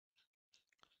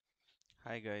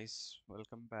Hi guys,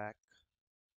 welcome back.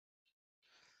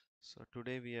 So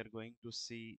today we are going to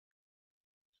see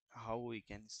how we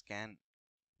can scan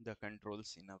the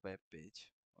controls in a web page.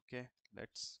 Okay,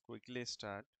 let's quickly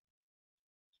start.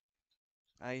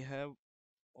 I have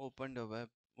opened a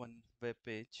one web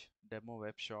page, demo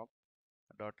web shop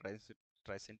dot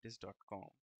com.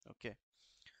 Okay,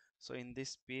 so in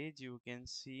this page you can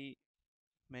see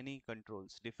many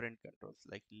controls, different controls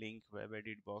like link, web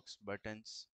edit box,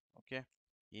 buttons, okay,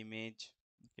 image.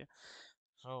 Okay,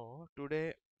 so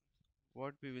today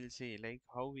what we will see, like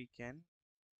how we can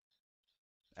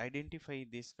identify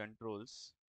these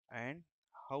controls and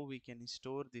how we can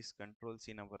store these controls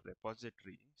in our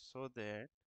repository so that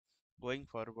going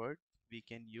forward we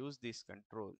can use this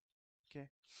control. Okay,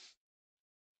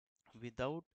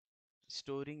 without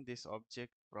storing this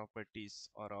object properties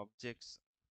or objects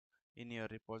in your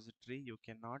repository you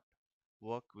cannot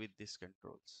work with these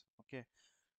controls. Okay,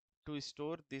 to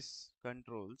store these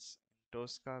controls in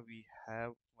Tosca we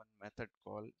have one method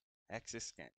called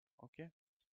XScan. Okay,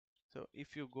 so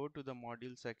if you go to the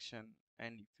module section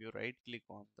and if you right click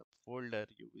on the folder,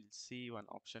 you will see one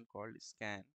option called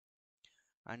scan.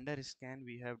 Under scan,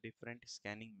 we have different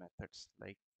scanning methods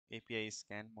like API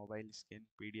scan, mobile scan,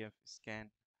 PDF scan,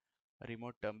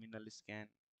 remote terminal scan.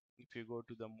 If you go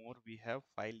to the more, we have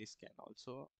file scan,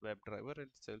 also WebDriver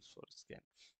and Salesforce scan.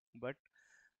 But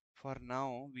for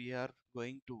now, we are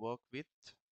going to work with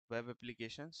web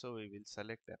application. So we will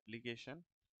select application.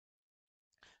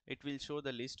 It will show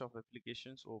the list of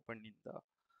applications open in the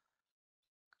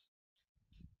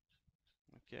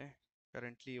okay,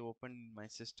 currently open in my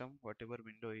system. Whatever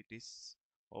window it is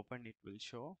open, it will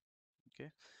show. Okay,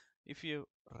 if you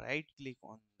right click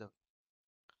on the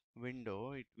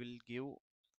window, it will give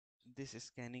this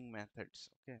scanning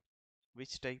methods. Okay,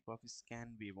 which type of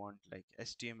scan we want, like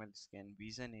HTML scan,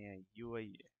 Vision AI,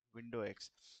 UI, window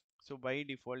X. So by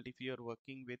default, if you are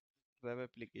working with web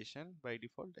application, by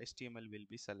default HTML will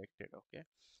be selected. Okay,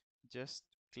 just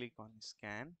click on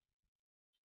scan.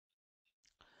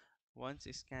 Once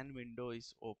scan window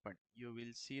is open, you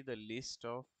will see the list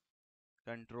of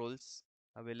controls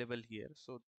available here.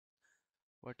 So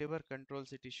whatever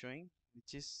controls it is showing,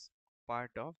 which is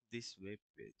part of this web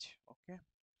page. Okay,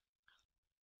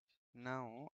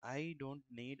 now I don't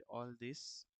need all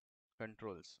these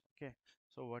controls. Okay,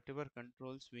 so whatever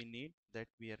controls we need, that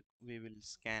we will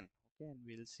scan. Okay, and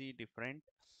we'll see different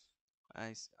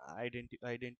as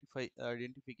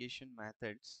identification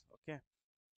methods. Okay,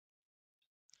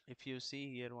 if you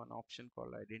see here one option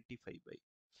called identify by.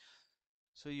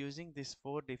 So using these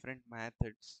four different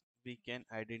methods, we can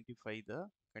identify the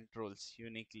controls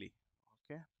uniquely.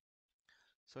 Okay,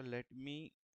 so let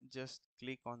me just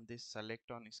click on this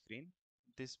select on screen.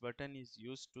 This button is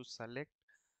used to select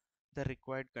the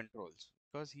required controls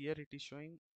because here it is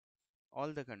showing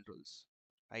all the controls.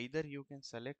 Either you can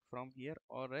select from here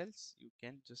or else you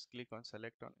can just click on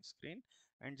select on screen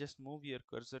and just move your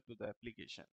cursor to the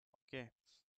application. Okay,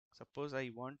 suppose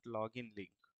I want login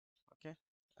link. Okay,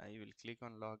 I will click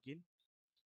on login.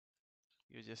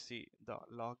 You just see the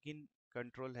login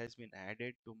control has been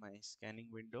added to my scanning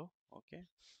window. Okay,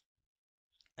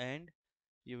 and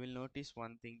you will notice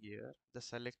one thing here, the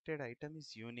selected item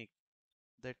is unique.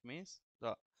 That means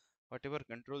the whatever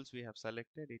controls we have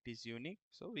selected, it is unique,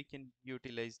 so we can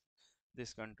utilize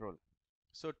this control.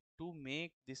 So to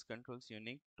make these controls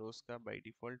unique, Tosca by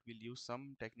default will use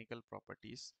some technical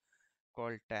properties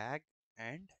called tag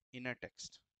and inner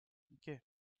text. Okay,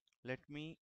 let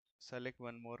me select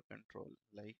one more control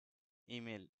like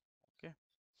email. Okay,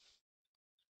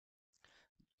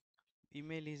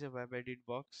 email is a web edit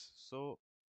box, so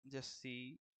just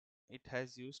see it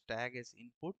has used tag as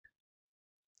input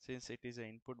since it is an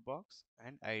input box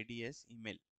and id as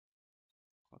email.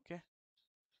 Okay,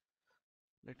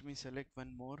 let me select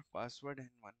one more password and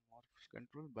one more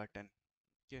control button.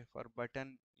 Okay, for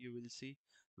button you will see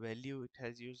value, it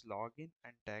has used login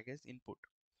and tag as input.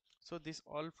 So this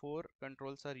all four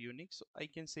controls are unique, so I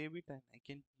can save it and I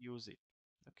can use it.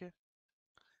 Okay,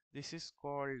 this is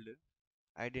called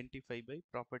identify by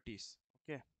properties.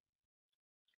 Okay,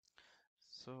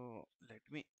 so let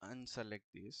me unselect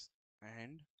this,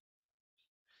 and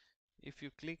if you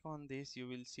click on this you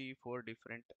will see four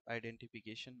different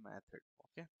identification method.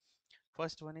 Okay,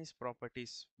 first one is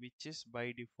properties, which is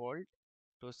by default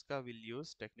Tosca will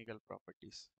use technical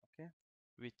properties. Okay,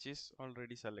 which is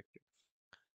already selected.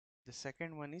 The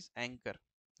second one is anchor.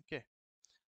 Okay,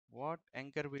 what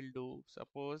anchor will do,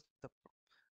 suppose the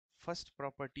first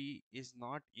property is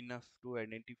not enough to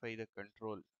identify the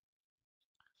control,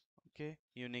 okay,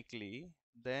 uniquely,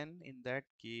 then in that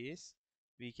case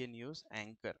we can use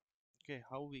anchor. Okay,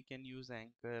 how we can use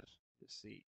anchor? You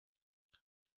see,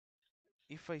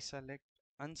 if I select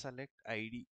unselect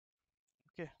ID,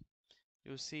 okay,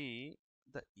 you see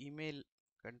the email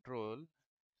control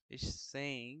is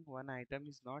saying one item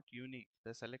is not unique.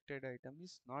 The selected item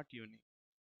is not unique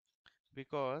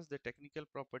because the technical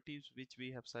properties which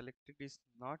we have selected is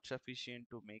not sufficient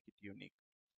to make it unique.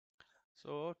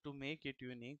 So to make it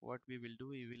unique, what we will do,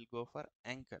 we will go for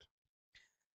anchor.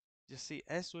 Just see,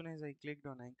 as soon as I clicked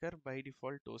on anchor, by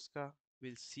default Tosca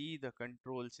will see the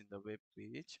controls in the web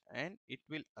page and it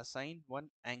will assign one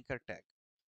anchor tag.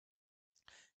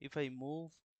 If I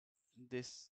move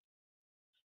this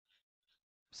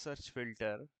search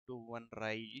filter to one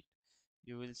right,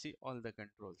 you will see all the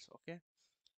controls. Okay,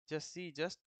 just see,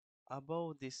 just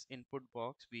above this input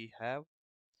box we have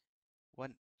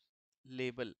one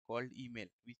label called email,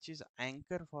 which is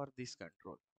anchor for this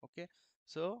control. Okay,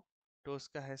 so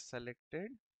Tosca has selected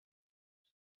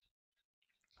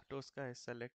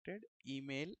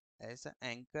email as an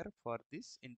anchor for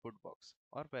this input box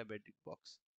or web edit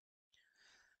box.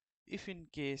 If in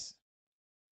case,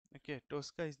 okay,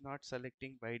 Tosca is not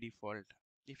selecting by default,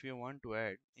 if you want to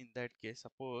add, in that case,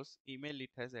 suppose email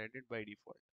it has added by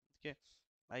default. Okay,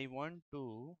 I want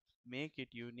to make it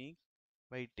unique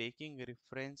by taking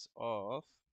reference of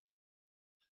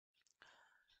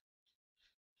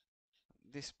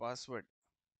this password.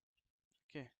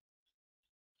 Okay,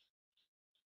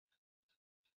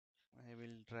 I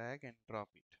will drag and drop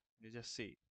it. You just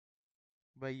see,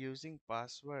 by using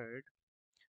password,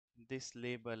 this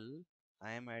label,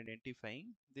 I am identifying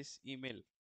this email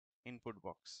input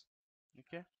box.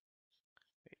 Okay,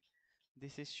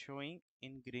 this is showing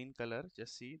in green color.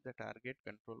 Just see, the target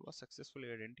control was successfully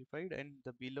identified, and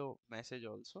the below message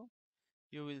also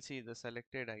you will see the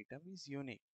selected item is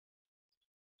unique.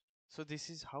 So this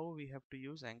is how we have to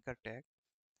use anchor tag.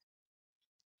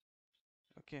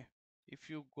 Okay, if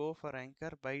you go for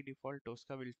anchor, by default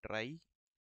Tosca will try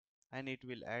and it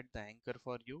will add the anchor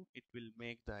for you. It will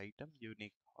make the item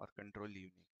unique or control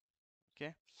unique.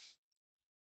 Okay,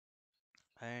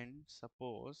 and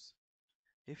suppose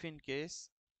if in case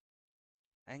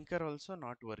anchor also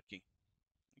not working,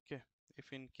 okay,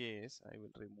 if in case I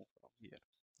will remove from here.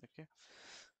 Okay,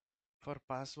 for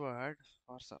password,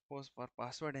 or suppose for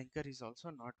password anchor is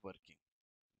also not working,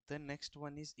 the next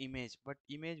one is image, but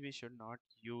image we should not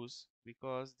use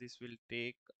because this will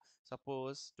take,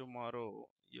 suppose tomorrow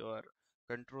your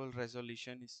control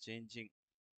resolution is changing.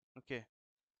 Okay,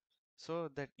 so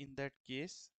that in that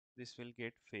case this will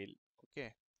get fail.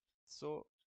 Okay, so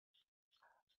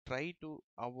try to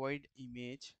avoid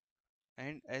image,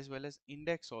 and as well as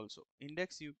index also.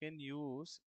 Index you can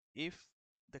use if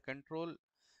the control,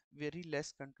 very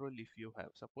less control if you have.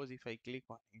 Suppose if I click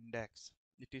on index,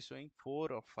 it is showing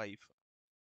 4 or 5.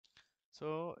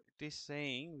 So it is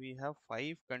saying we have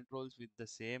 5 controls with the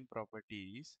same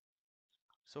properties.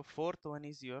 So fourth one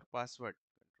is your password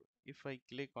control. If I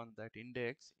click on that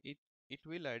index, it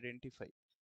will identify.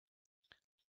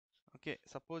 Okay,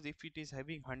 suppose if it is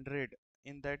having 100,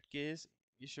 in that case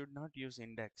you should not use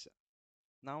index.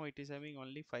 Now it is having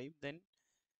only 5, then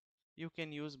you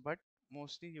can use, but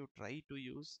mostly you try to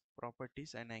use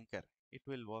properties and anchor. It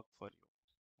will work for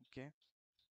you. Okay,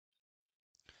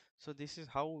 so this is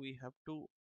how we have to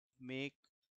make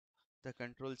the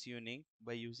controls unique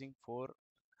by using four,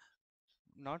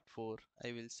 not four,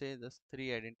 I will say the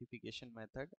three identification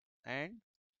method, and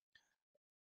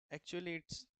actually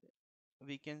it's,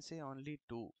 we can say only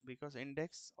two because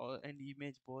index or and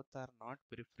image both are not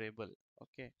preferable.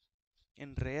 Okay,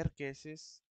 in rare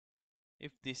cases,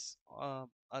 if this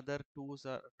other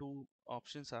two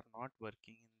options are not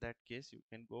working, in that case you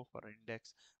can go for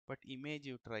index, but image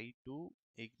you try to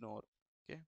ignore.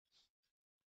 Okay,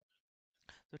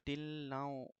 so till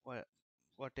now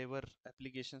whatever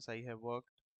applications I have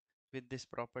worked with this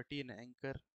property in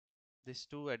anchor, these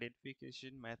two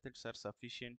identification methods are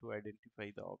sufficient to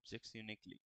identify the objects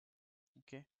uniquely.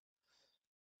 Okay,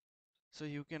 so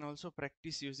you can also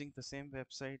practice using the same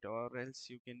website, or else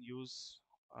you can use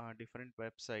a different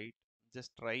website.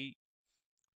 Just try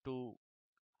to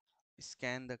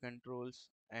scan the controls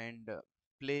and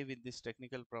play with these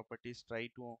technical properties. Try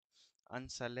to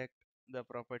unselect the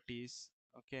properties.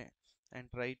 Okay, and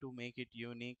try to make it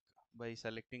unique by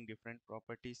selecting different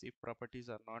properties. If properties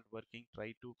are not working,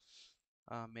 try to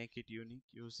make it unique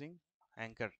using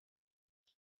anchor.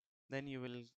 Then you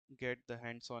will get the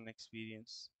hands-on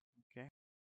experience.